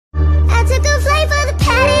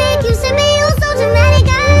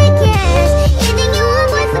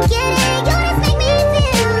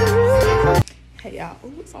y'all.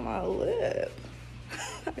 Ooh, it's on my lip.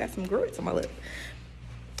 I got some grits on my lip.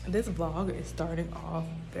 This vlog is starting off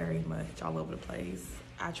very much all over the place.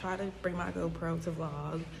 I tried to bring my GoPro to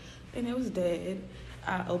vlog and it was dead.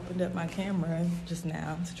 I opened up my camera just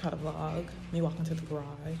now to try to vlog me walking to the garage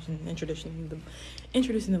and introducing the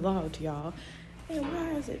vlog to y'all. And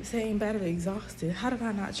why is it saying battery exhausted? How did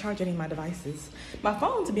I not charge any of my devices? My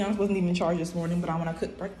phone, to be honest, wasn't even charged this morning, but when I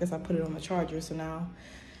cooked breakfast, I put it on the charger, so now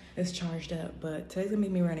it's charged up. But today's gonna be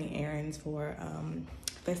me running errands for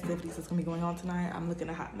festivities that's gonna be going on tonight. I'm looking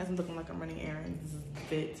at hot mess. I'm looking like I'm running errands. This is the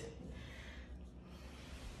fit.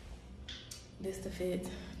 This the fit.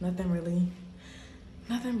 Nothing really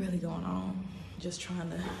going on. Just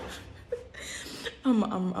trying to.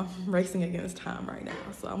 I'm racing against time right now,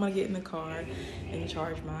 so I'm gonna get in the car and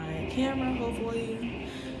charge my camera, hopefully,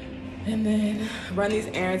 and then run these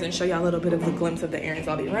errands and show y'all a little bit of a glimpse of the errands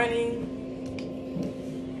I'll be running.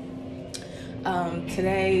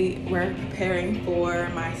 Today we're preparing for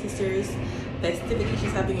my sister's festivity.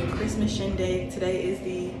 She's having a Christmas shindig. Today is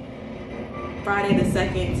the Friday the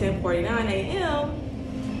 2nd, 10:49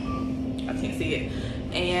 a.m. I can't see it.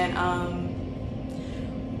 And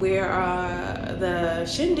the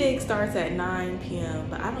shindig starts at 9 p.m.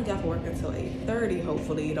 but I don't get off work until 8:30.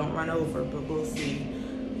 Hopefully it don't run over, but we'll see.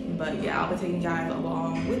 But yeah, I'll be taking you guys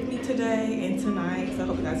along with me today and tonight, so I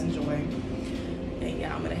hope you guys enjoy. And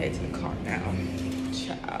yeah, I'm gonna head to the car now.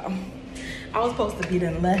 Ciao. I was supposed to be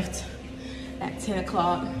done left at 10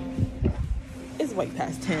 o'clock. It's way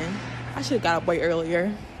past 10. I should have got up way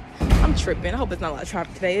earlier. I'm tripping. I hope it's not a lot of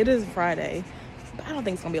traffic today. It is Friday, but I don't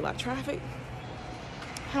think it's gonna be a lot of traffic.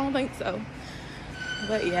 I don't think so.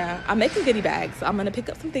 But yeah, I'm making goodie bags. So I'm gonna pick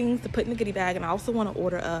up some things to put in the goodie bag, and I also want to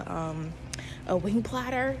order a wing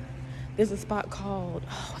platter. There's a spot called,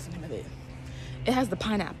 what's the name of it? It has the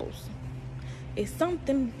pineapples. It's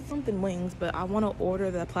something wings, but I want to order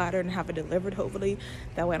the platter and have it delivered, hopefully.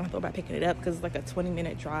 That way I don't have to go back picking it up, because it's like a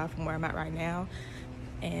 20-minute drive from where I'm at right now.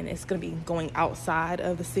 And it's gonna be going outside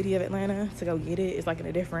of the city of Atlanta to go get it. It's like in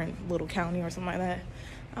a different little county or something like that.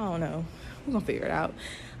 I don't know. We're gonna figure it out.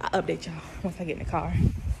 I'll update y'all once I get in the car.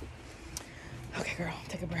 Okay, girl,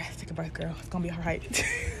 take a breath, girl. It's gonna be all right.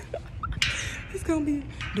 It's gonna be,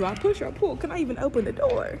 do I push or pull? Can I even open the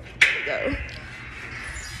door? There we go.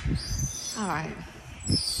 All right.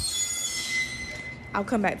 I'll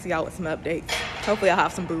come back to y'all with some updates. Hopefully I'll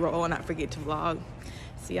have some boo roll and not forget to vlog.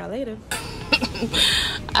 See y'all later.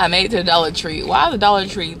 I made it to the Dollar Tree. Why is the Dollar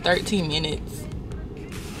Tree 13 minutes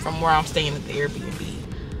from where I'm staying at the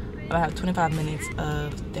Airbnb? I have 25 minutes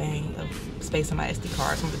of space on my SD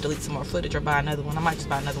card. So I'm gonna delete some more footage or buy another one. I might just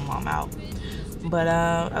buy another one while I'm out. But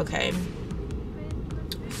okay.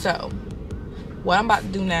 So what I'm about to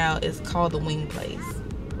do now is call the wing place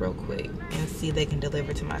real quick and see if they can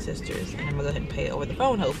deliver to my sister's, and I'm gonna go ahead and pay it over the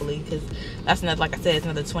phone, hopefully, because that's another, like I said, it's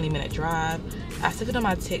another 20-minute drive. I took it on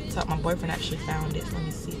my TikTok. My boyfriend actually found it, so let me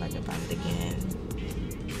see if I can find it again.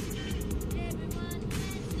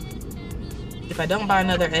 If I don't buy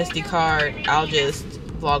another SD card, I'll just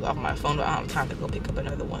vlog off my phone, but I don't have time to go pick up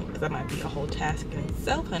another one, because that might be a whole task in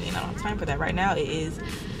itself, honey, and I don't have time for that. Right now it is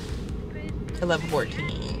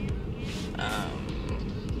 11:14.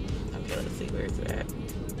 Okay, let's see, where is it at?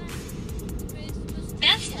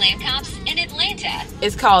 Best lamb chops in Atlanta.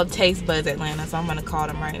 It's called Taste Buds Atlanta, so I'm gonna call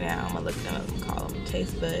them right now. I'm gonna look them up and call them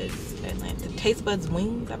Taste Buds Atlanta. Taste Buds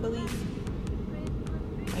Wings, I believe.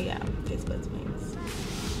 Oh yeah, Taste Buds Wings.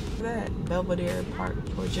 Look at that, Belvedere Park,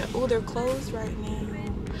 Georgia. Oh, they're closed right now.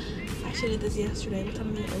 I should did this yesterday. What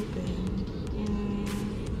time did they open?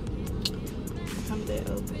 What time did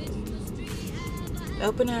they open?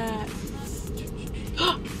 Open at.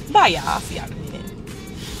 Bye, y'all. I'll see y'all in a minute.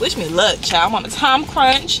 Wish me luck, child. I'm on a time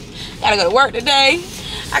crunch. Gotta go to work today.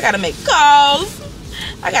 I gotta make calls.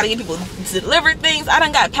 I gotta get people to deliver things. I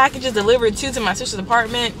done got packages delivered to my sister's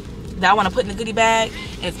apartment that I want to put in the goodie bag,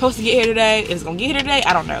 and it's supposed to get here today. It's gonna get here today.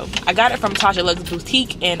 I don't know. I got it from Tasha Lux's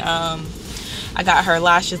Boutique, and I got her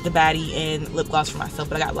lashes, the baddie, and lip gloss for myself.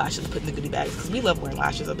 But I got lashes to put in the goodie bags because we love wearing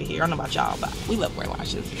lashes over here. I don't know about y'all, but we love wearing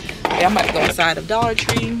lashes. Okay, I'm about to go inside of Dollar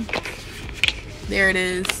Tree. There it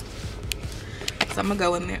is. So I'm gonna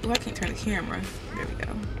go in there. Oh, I can't turn the camera. There we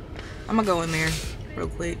go. I'm gonna go in there real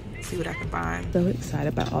quick, see what I can find. So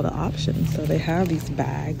excited about all the options. So they have these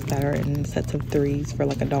bags that are in sets of 3s for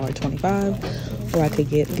like $1.25, or I could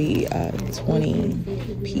get the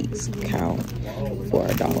 20-piece count for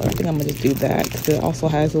 $1. I think I'm gonna just do that because it also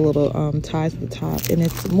has a little ties at the top and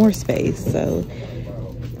it's more space. So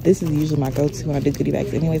this is usually my go-to when I do goodie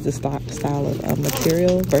bags anyways, the style of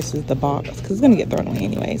material versus the box, because it's gonna get thrown away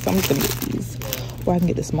anyway. So I'm just gonna get these, or I can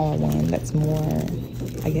get the smaller one that's more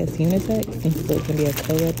I guess, unisex. And so it's gonna be a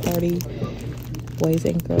co-ed party. Boys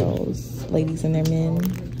and girls, ladies and their men.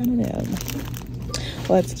 I don't know.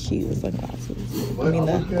 Well, that's cute. The sunglasses. I mean,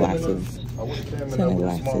 the glasses.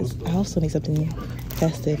 Sunglasses. I also need something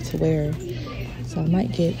festive to wear. So I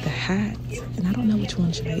might get the hat. And I don't know which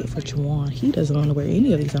one should I get for Juwan. He doesn't want to wear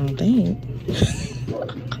any of these, I don't think.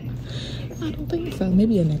 I don't think so.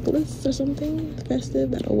 Maybe a necklace or something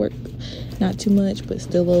festive. That'll work. Not too much, but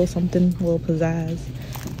still a little something, a little pizzazz.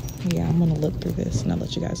 Yeah, I'm gonna look through this and I'll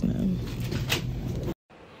let you guys know.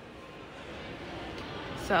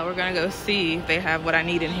 So we're gonna go see if they have what I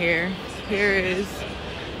need in here. Here is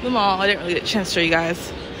the mall. I didn't really get a chance to show you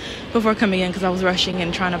guys before coming in because I was rushing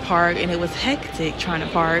and trying to park, and it was hectic trying to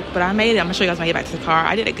park, but I made it. I'm gonna show you guys when I get back to the car.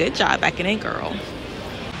 I did a good job backing in, girl.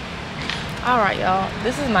 All right, y'all,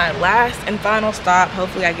 this is my last and final stop.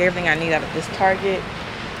 Hopefully I get everything I need out of this Target.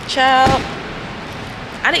 Child,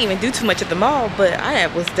 I didn't even do too much at the mall, but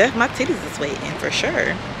my titties is waiting for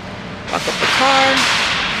sure. Walk up the car.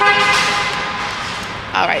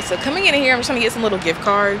 All right, so coming in here, I'm just trying to get some little gift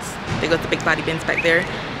cards. They go to the big body bins back there.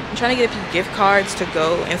 I'm trying to get a few gift cards to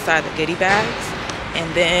go inside the goodie bags.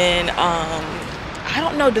 And then, I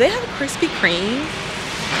don't know, do they have a Krispy Kreme?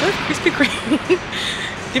 Do they have Krispy Kreme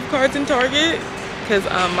gift cards in Target? Because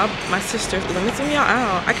my sister's, let me zoom y'all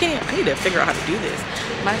out. I need to figure out how to do this.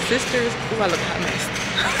 My sister's, ooh, I look hot mess.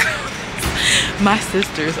 My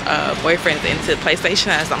sister's boyfriend's into PlayStation,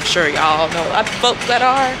 as I'm sure y'all know a lot of folks that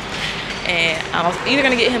are. And I was either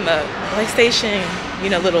gonna get him a PlayStation, you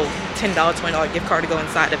know, little $10, $20 gift card to go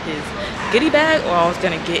inside of his goodie bag, or I was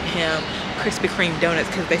gonna get him Krispy Kreme donuts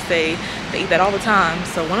because they say they eat that all the time.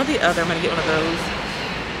 So one or the other, I'm gonna get one of those.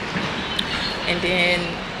 And then,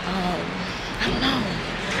 I don't know.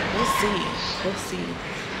 We'll see.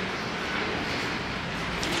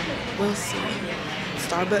 We'll see.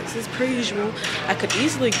 Starbucks is per usual. I could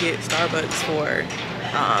easily get Starbucks for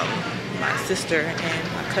my sister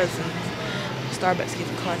and my cousin. Starbucks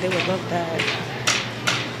gift card, they would love that.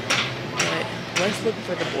 But let's look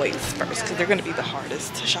for the boys first, because they're going to be the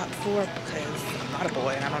hardest to shop for, because I'm not a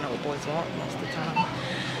boy and I don't know what boys want most of the time.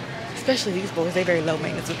 Especially these boys, they're very low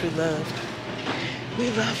maintenance, which we love. We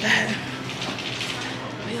love that.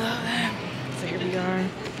 We love that. So here we are.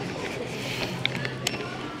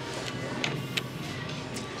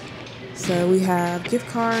 So we have gift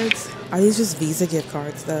cards. Are these just Visa gift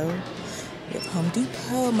cards though? We have Home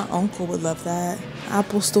Depot. My uncle would love that.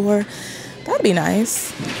 Apple Store. That'd be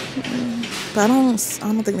nice. But I don't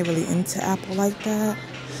think they're really into Apple like that.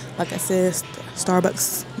 Like I said,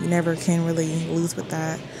 Starbucks, you never can really lose with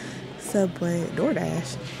that. Subway,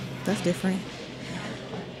 DoorDash. That's different.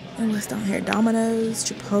 And what's down here? Domino's,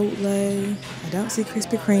 Chipotle. I don't see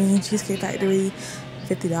Krispy Kreme, Cheesecake Factory.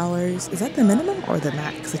 $50. Is that the minimum or the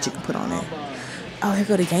max that you can put on it? Oh, here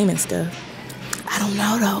go the gaming stuff. I don't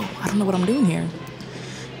know though. I don't know what I'm doing here.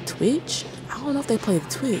 Twitch? I don't know if they play the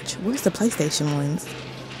Twitch. Where's the PlayStation ones?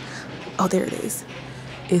 Oh, there it is.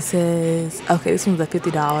 It says, okay, this one's a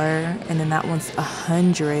 $50 and then that one's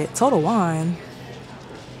 $100. Total Wine.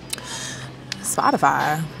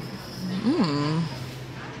 Spotify.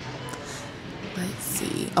 Let's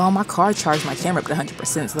see. Oh, my car charged my camera up to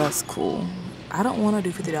 100%, so that's cool. I don't want to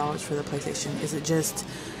do $50 for the PlayStation. Is it just,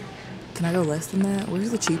 can I go less than that? Where's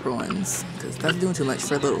the cheaper ones? Because that's doing too much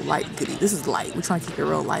for a little light goodie. This is light. We're trying to keep it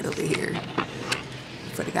real light over here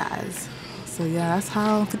for the guys. So yeah, that's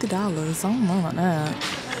how $50. I don't know about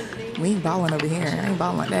that. We ain't balling over here. I ain't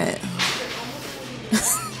balling like that.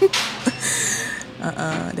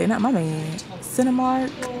 They're not my man. Cinemark.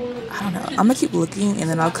 I don't know. I'm gonna keep looking and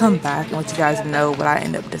then I'll come back and let you guys know what I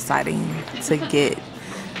end up deciding to get.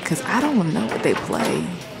 Because I don't know what they play.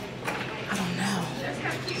 I don't know.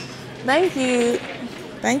 Thank you.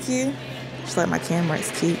 Thank you. Just like my camera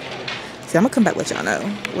is cute. See, I'm going to come back and let y'all know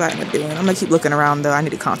what I'm doing. I'm going to keep looking around, though. I need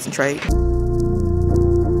to concentrate.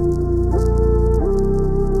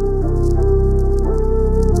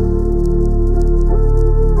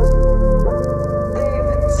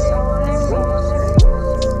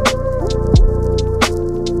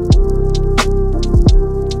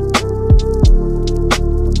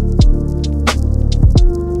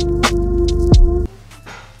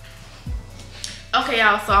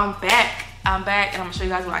 So I'm back and I'm gonna show you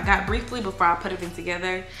guys what I got briefly before I put everything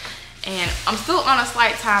together. And I'm still on a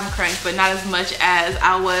slight time crunch, but not as much as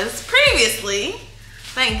I was previously,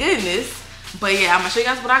 thank goodness. But yeah, I'm gonna show you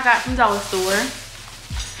guys what I got from Dollar Store.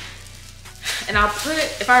 And I'll put,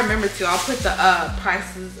 if I remember to, I'll put the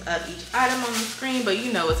prices of each item on the screen, but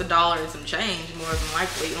you know it's $1 and some change more than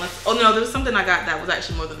likely, unless, oh no, there was something I got that was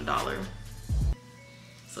actually more than $1.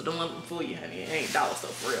 So don't let them fool you, honey. It ain't dollar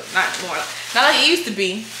store for real. Not anymore. Not like it used to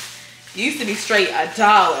be. It used to be straight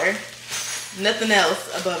 $1. Nothing else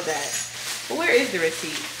above that. But where is the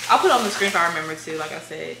receipt? I'll put it on the screen if I remember to, like I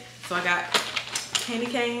said. So I got candy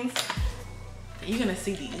canes. You're gonna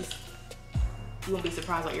see these. You won't be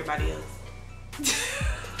surprised like everybody else.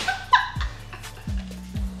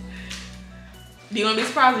 Do you want to be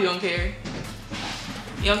surprised or you don't care?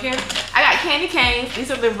 You don't care? I got candy canes.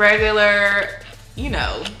 These are the regular, you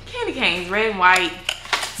know, candy canes, red and white,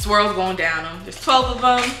 swirls going down them. There's 12 of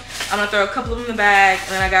them. I'm gonna throw a couple of them in the bag. And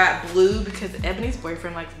then I got blue because Ebony's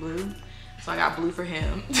boyfriend likes blue. So I got blue for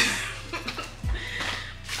him.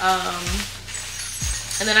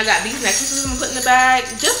 And then I got these necklaces I'm gonna put in the bag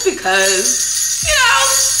just because, you know,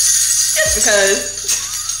 just because.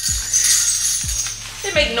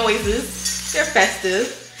 They make noises. They're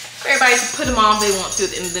festive. Everybody can put them on if they want to at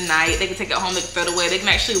the end of the night. They can take it home, they can throw it away. They can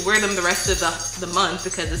actually wear them the rest of the month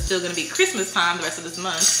because it's still gonna be Christmas time the rest of this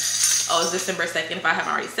month. Oh, it's December 2nd if I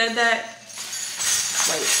haven't already said that.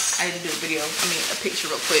 Wait, I need to do a video, a picture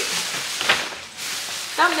real quick.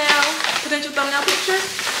 Thumbnail, potential thumbnail picture.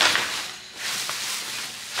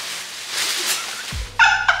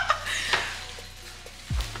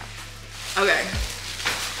 Okay.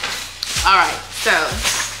 All right, so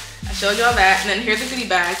I showed y'all that, and then here's the goodie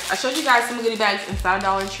bags. I showed you guys some goodie bags inside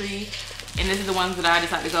Dollar Tree, and this is the ones that I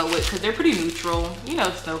decided to go with because they're pretty neutral. You know,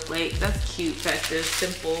 snowflakes. That's cute, festive,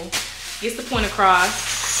 simple. Gets the point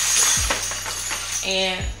across.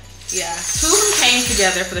 And yeah, 2 of them came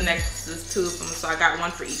together for the necklaces, 2 of them. So I got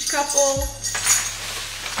one for each couple.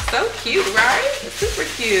 So cute, right? It's super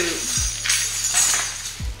cute.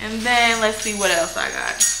 And then let's see what else I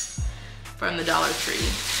got from the Dollar Tree.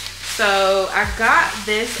 So I got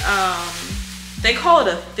this, they call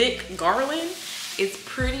it a thick garland. It's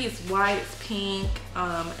pretty, it's white, it's pink.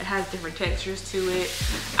 It has different textures to it.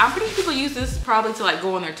 I'm pretty sure people use this probably to like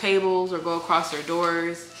go on their tables or go across their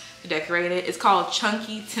doors to decorate it. It's called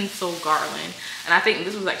Chunky Tinsel Garland. And I think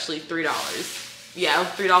this was actually $3. Yeah, it was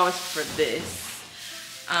 $3 for this.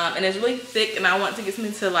 And it's really thick, and I want to get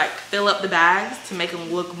something to like fill up the bags to make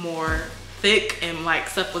them look more thick and like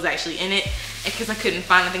stuff was actually in it, because I couldn't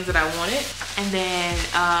find the things that I wanted. And then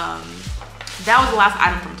that was the last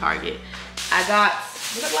item from Target. I got,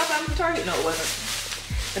 was that the last item from Target? No, it wasn't.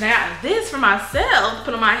 Then I got this for myself to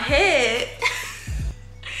put on my head.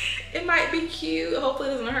 It might be cute. Hopefully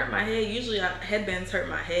it doesn't hurt my head. Usually headbands hurt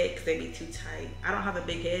my head because they be too tight. I don't have a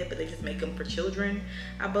big head, but they just make them for children,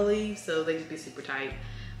 I believe. So they just be super tight.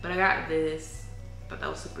 But I got this. Thought that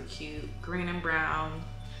was super cute. Green and brown.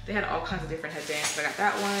 They had all kinds of different headbands. So I got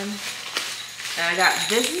that one. And I got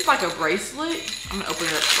this. This is like a bracelet. I'm gonna open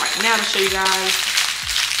it up right now to show you guys.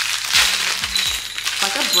 It's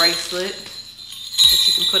like a bracelet that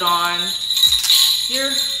you can put on your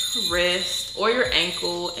wrist or your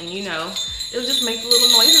ankle, and you know, it'll just make little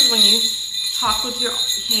noises when you talk with your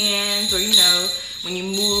hands, or you know, when you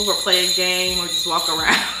move or play a game or just walk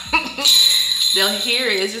around. They'll hear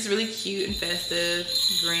it. It's just really cute and festive.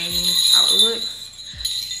 Green is how it looks.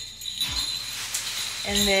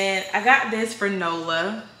 And then I got this for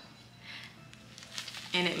Nola,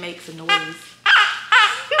 and it makes a noise.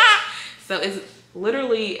 So it's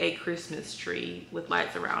literally a Christmas tree with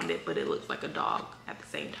lights around it, but it looks like a dog at the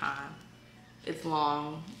same time. It's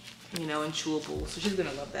long, you know, and chewable, so she's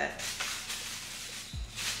gonna love that.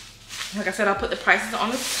 Like I said, I'll put the prices on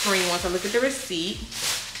the screen once I look at the receipt.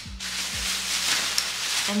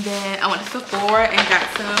 And then I went to Sephora and got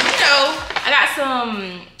some, you know, I got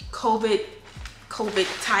some COVID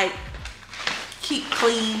type, keep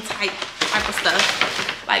clean type of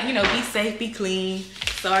stuff. Like, you know, be safe, be clean.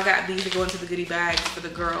 So I got these to go into the goodie bags for the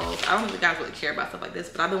girls. I don't think the guys really care about stuff like this,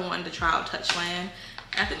 but I've been wanting to try out Touchland.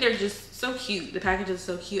 And I think they're just so cute. The package is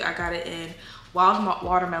so cute. I got it in Wild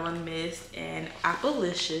Watermelon Mist and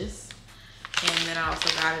Applelicious. And then I also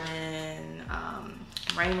got it in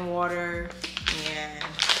Rainwater and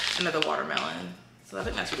another watermelon. So I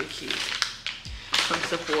think that's really cute from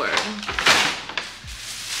Sephora.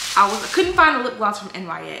 I couldn't find a lip gloss from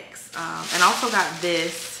NYX. And I also got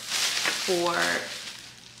this for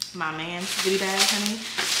my man's goodie bag, honey.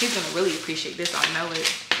 He's gonna really appreciate this, I know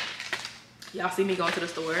it. Y'all see me going to the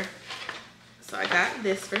store. So I got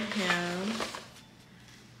this for him.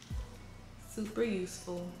 Super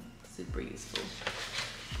useful, super useful.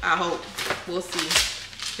 I hope, we'll see.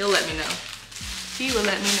 He'll let me know. He will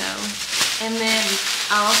let me know. And then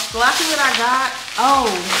the last thing that I got, oh,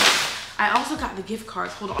 I also got the gift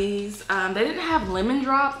cards. Hold on. These, they didn't have lemon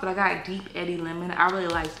drops, but I got Deep Eddy Lemon. I really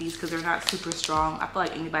like these because they're not super strong. I feel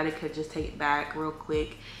like anybody could just take it back real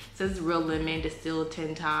quick. It says real lemon, distilled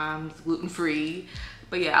 10 times, gluten-free,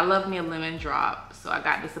 But yeah, I love me a lemon drop, so I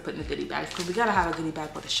got this to put in the goodie bags because we gotta have a goodie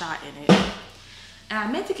bag with a shot in it. And I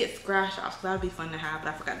meant to get scratch offs because that would be fun to have,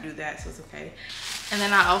 but I forgot to do that, so it's okay. And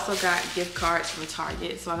then I also got gift cards from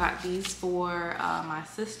Target. So I got these for my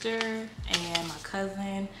sister and my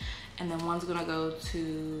cousin. And then one's gonna go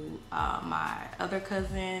to my other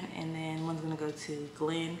cousin. And then one's gonna go to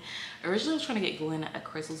Glenn. Originally I was trying to get Glenn a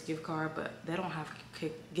Crystal's gift card, but they don't have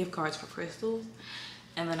gift cards for Crystals.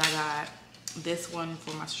 And then I got this one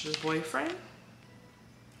for my sister's boyfriend.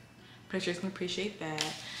 Pretty sure he's gonna appreciate that.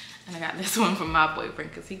 And I got this one from my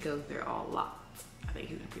boyfriend because he goes there a lot. I think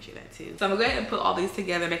he's gonna appreciate that too. So I'm gonna go ahead and put all these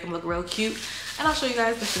together, make them look real cute. And I'll show you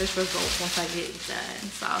guys the finished results once I get done.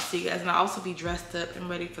 So I'll see you guys. And I'll also be dressed up and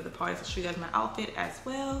ready for the party. So I'll show you guys my outfit as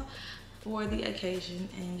well for the occasion.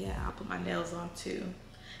 And yeah, I'll put my nails on too.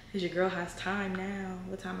 Because your girl has time now.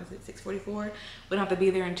 What time is it? 6:44? We don't have to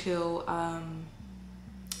be there until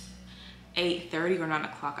 8:30 or 9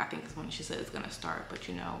 o'clock, I think is when she said it's gonna start. But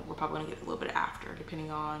you know, we're probably gonna get a little bit after, depending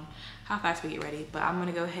on how fast we get ready. But I'm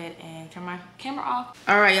gonna go ahead and turn my camera off.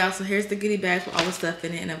 All right, y'all, so here's the goodie bag with all the stuff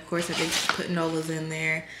in it. And of course, I think put Nola's in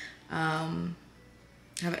there. I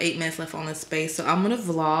have 8 minutes left on this space. So I'm gonna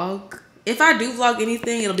vlog. If I do vlog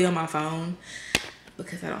anything, it'll be on my phone.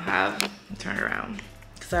 Because I don't have, turn around.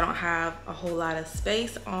 Because I don't have a whole lot of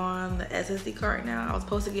space on the SSD card now. I was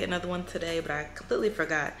supposed to get another one today, but I completely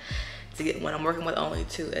forgot to get one. I'm working with only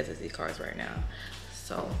 2 SSD cards right now.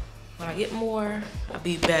 So when I get more, I'll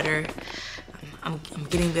be better. I'm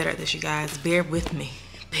getting better at this, you guys. Bear with me.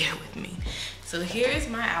 Bear with me. So here's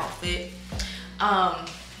my outfit.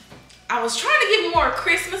 I was trying to give more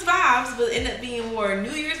Christmas vibes, but it ended up being more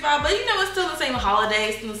New Year's vibe. But you know, it's still the same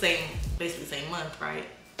holiday, still the same, basically the same month, right?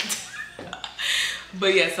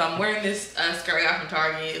 But yeah, so I'm wearing this skirt I got from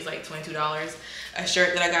Target. It's like $22. A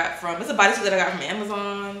shirt that I got from, it's a bodysuit that I got from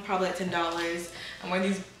Amazon, probably like $10. I'm wearing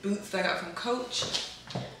these boots that I got from Coach.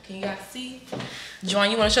 Can you guys see?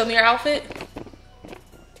 Joanne, you want to show me your outfit?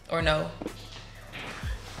 Or no?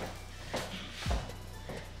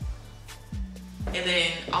 And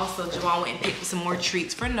then also Joanne went and picked some more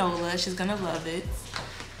treats for Nola. She's gonna love it.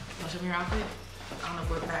 You want to show me your outfit? I don't know if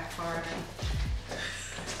we're back far enough.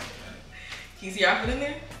 Can you see your outfit in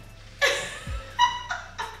there?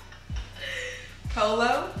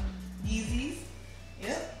 Polo, Yeezys.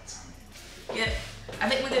 Yep. Yep. I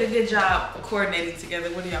think we did a good job coordinating together.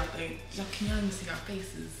 What do y'all think? Y'all, can y'all even see our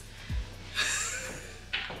faces?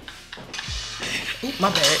 Oop, my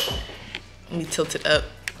bad. Let me tilt it up.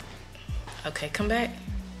 Okay, come back.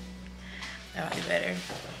 That might be better.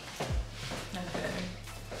 That's better.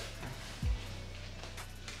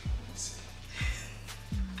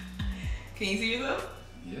 Can you see yourself?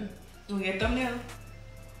 Yeah. You want to get a thumbnail?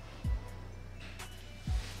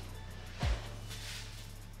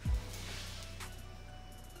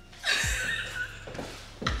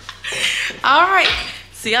 All right,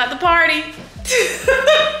 see you at the party.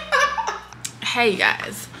 Hey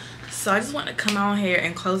guys, so I just want to come on here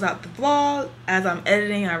and close out the vlog. As I'm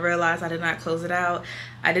editing, I realized I did not close it out.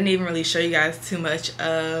 I didn't even really show you guys too much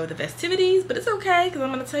of the festivities, but it's okay because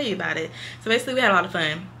I'm going to tell you about it. So basically we had a lot of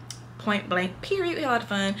fun. Point blank period, we had a lot of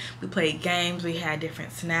fun. We played games, we had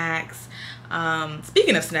different snacks.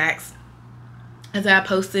 Speaking of snacks, as I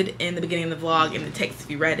posted in the beginning of the vlog, in the text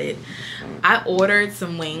if you read it, I ordered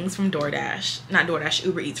some wings from DoorDash, not DoorDash,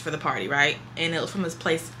 Uber Eats for the party, right? And it was from this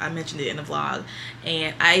place, I mentioned it in the vlog.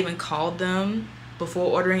 And I even called them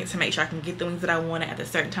before ordering it to make sure I can get the wings that I wanted at the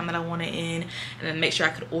certain time that I wanted in, and then make sure I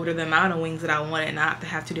could order the amount of wings that I wanted and not have to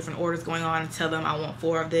have 2 different orders going on and tell them I want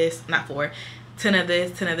 4 of this, not 4, 10 of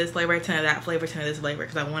this, 10 of this flavor, 10 of that flavor, 10 of this flavor,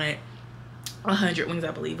 because I wanted 100 wings,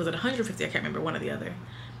 I believe. Was it 150? I can't remember, one or the other.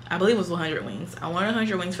 I believe it was 100 wings. I wanted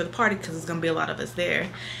 100 wings for the party because there's gonna be a lot of us there.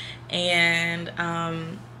 And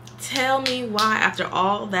tell me why, after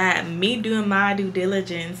all that, me doing my due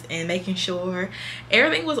diligence and making sure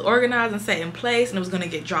everything was organized and set in place and it was gonna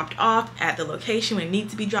get dropped off at the location when it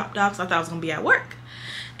needs to be dropped off, so I thought I was gonna be at work.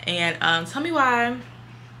 And tell me why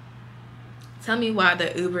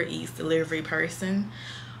the Uber Eats delivery person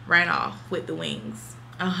ran off with the wings.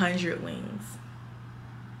 100 wings.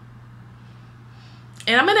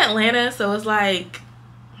 And I'm in Atlanta, so it's like,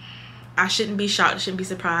 I shouldn't be shocked, I shouldn't be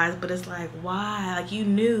surprised, but it's like, why? Like, you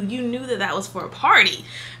knew that that was for a party.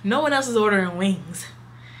 No one else is ordering wings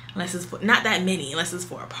unless it's for, not that many, unless it's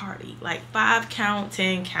for a party. Like 5 count,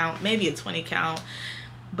 10 count, maybe a 20 count,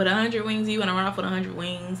 but 100 wings, you want to run off with 100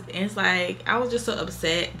 wings. And it's like, I was just so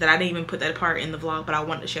upset that I didn't even put that part in the vlog, but I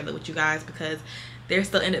wanted to share that with you guys because there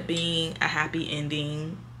still ended up being a happy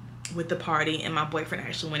ending with the party. And my boyfriend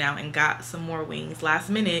actually went out and got some more wings last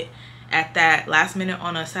minute. At that last minute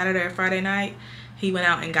on a Saturday or Friday night, He went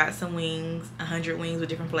out and got some wings, 100 wings with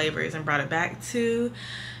different flavors, and brought it back to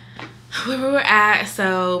where we were at.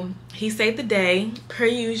 So he saved the day per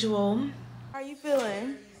usual. How are you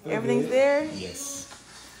feeling? Everything's there? Yes.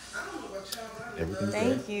 Everything's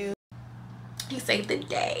Thank you. He saved the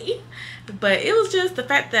day. But it was just the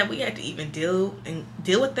fact that we had to even deal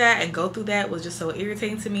with that and go through that was just so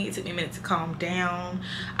irritating to me. It took me a minute to calm down.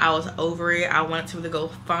 I was over it. I wanted to really go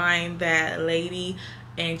find that lady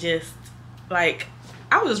and just like,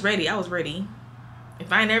 I was just ready. I was ready.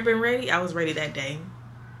 If I ain't never been ready, I was ready that day.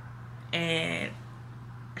 And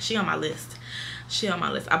she on my list. She on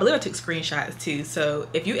my list. I believe I took screenshots too. So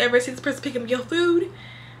if you ever see this person picking up your food,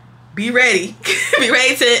 be ready. Be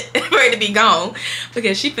ready to be gone,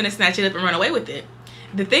 because she finna snatch it up and run away with it.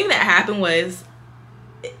 The thing that happened was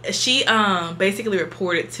she basically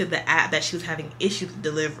reported to the app that she was having issues with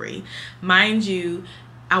delivery. Mind you,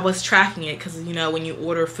 I was tracking it because, you know, when you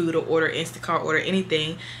order food or order Instacart, order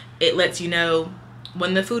anything, it lets you know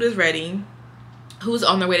when the food is ready, who's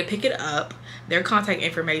on their way to pick it up, their contact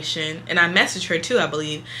information, and I messaged her too, I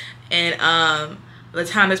believe, and the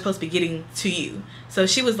time they're supposed to be getting to you. So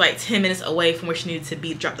she was like 10 minutes away from where she needed to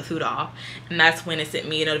be to drop the food off, and that's when it sent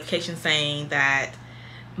me a notification saying that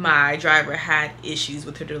my driver had issues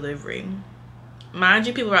with her delivery. Mind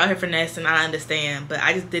you, people are out here finessing, I understand, but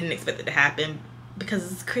I just didn't expect it to happen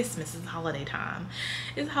because it's Christmas, it's holiday time.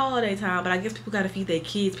 It's holiday time, but I guess people gotta feed their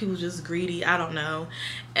kids. People just greedy, I don't know.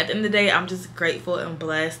 At the end of the day, I'm just grateful and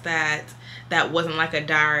blessed that that wasn't like a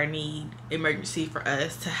dire need emergency for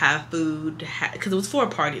us to have food, because it was for a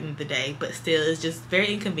party at the end of the day, but still, it's just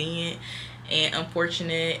very inconvenient and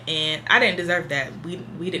unfortunate, and I didn't deserve that. We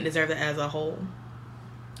didn't deserve that as a whole.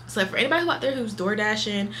 So for anybody out there who's door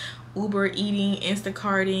dashing, Uber eating,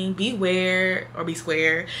 Instacarting, beware or be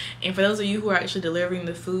square. And for those of you who are actually delivering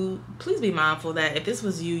the food, please be mindful that if this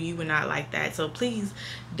was you, you would not like that. So please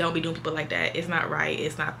don't be doing people like that. It's not right,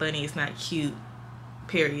 it's not funny, it's not cute,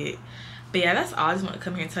 period. But yeah, that's all. I just want to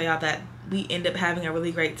come here and tell y'all that we end up having a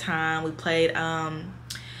really great time. We played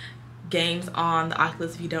games on the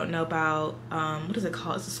Oculus. If you don't know about what is it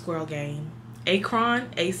called, it's a squirrel game, Acron,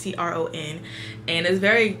 A-C-R-O-N, and it's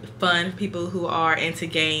very fun for people who are into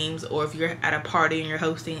games, or if you're at a party and you're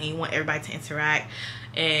hosting and you want everybody to interact.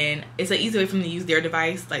 And it's an easy way for them to use their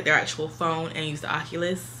device, like their actual phone, and use the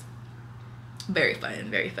Oculus. Very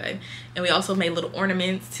fun, very fun. And we also made little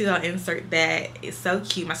ornaments too. I'll insert that. It's so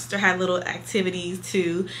cute. My sister had little activities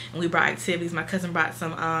too, and we brought activities. My cousin brought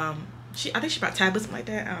some I think she brought taboo, something like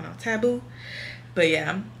that, I don't know, taboo. But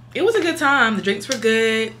yeah, it was a good time. The drinks were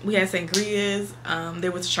good. We had sangrias.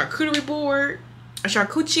 There was a charcuterie board, as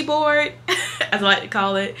I like to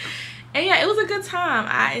call it. And yeah, it was a good time.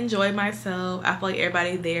 I enjoyed myself. I feel like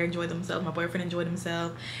everybody there enjoyed themselves. My boyfriend enjoyed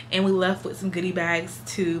himself. And we left with some goodie bags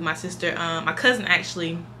to my sister. My cousin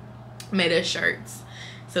actually made us shirts.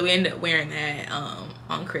 So we ended up wearing that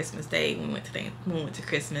on Christmas Day when we went to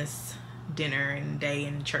Christmas dinner and day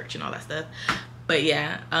and church and all that stuff. But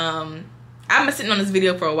yeah, I've been sitting on this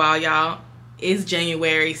video for a while, y'all. It's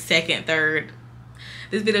January 2nd, 3rd.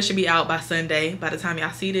 This video should be out by Sunday, by the time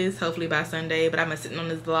y'all see this, hopefully by Sunday. But I've been sitting on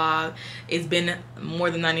this vlog. It's been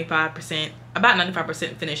more than 95%, about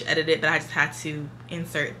 95% finished edited, but I just had to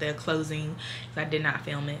insert the closing because I did not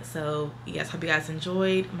film it. So yes, hope you guys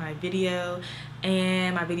enjoyed my video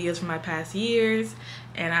and my videos from my past years.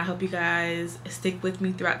 And I hope you guys stick with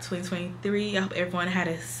me throughout 2023. I hope everyone had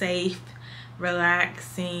a safe,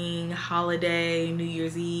 relaxing holiday, New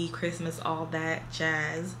Year's Eve, Christmas, all that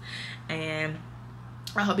jazz. And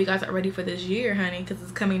I hope you guys are ready for this year, honey, because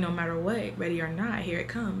it's coming no matter what. Ready or not, here it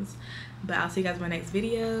comes. But I'll see you guys in my next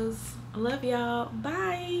videos. I love y'all.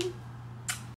 Bye.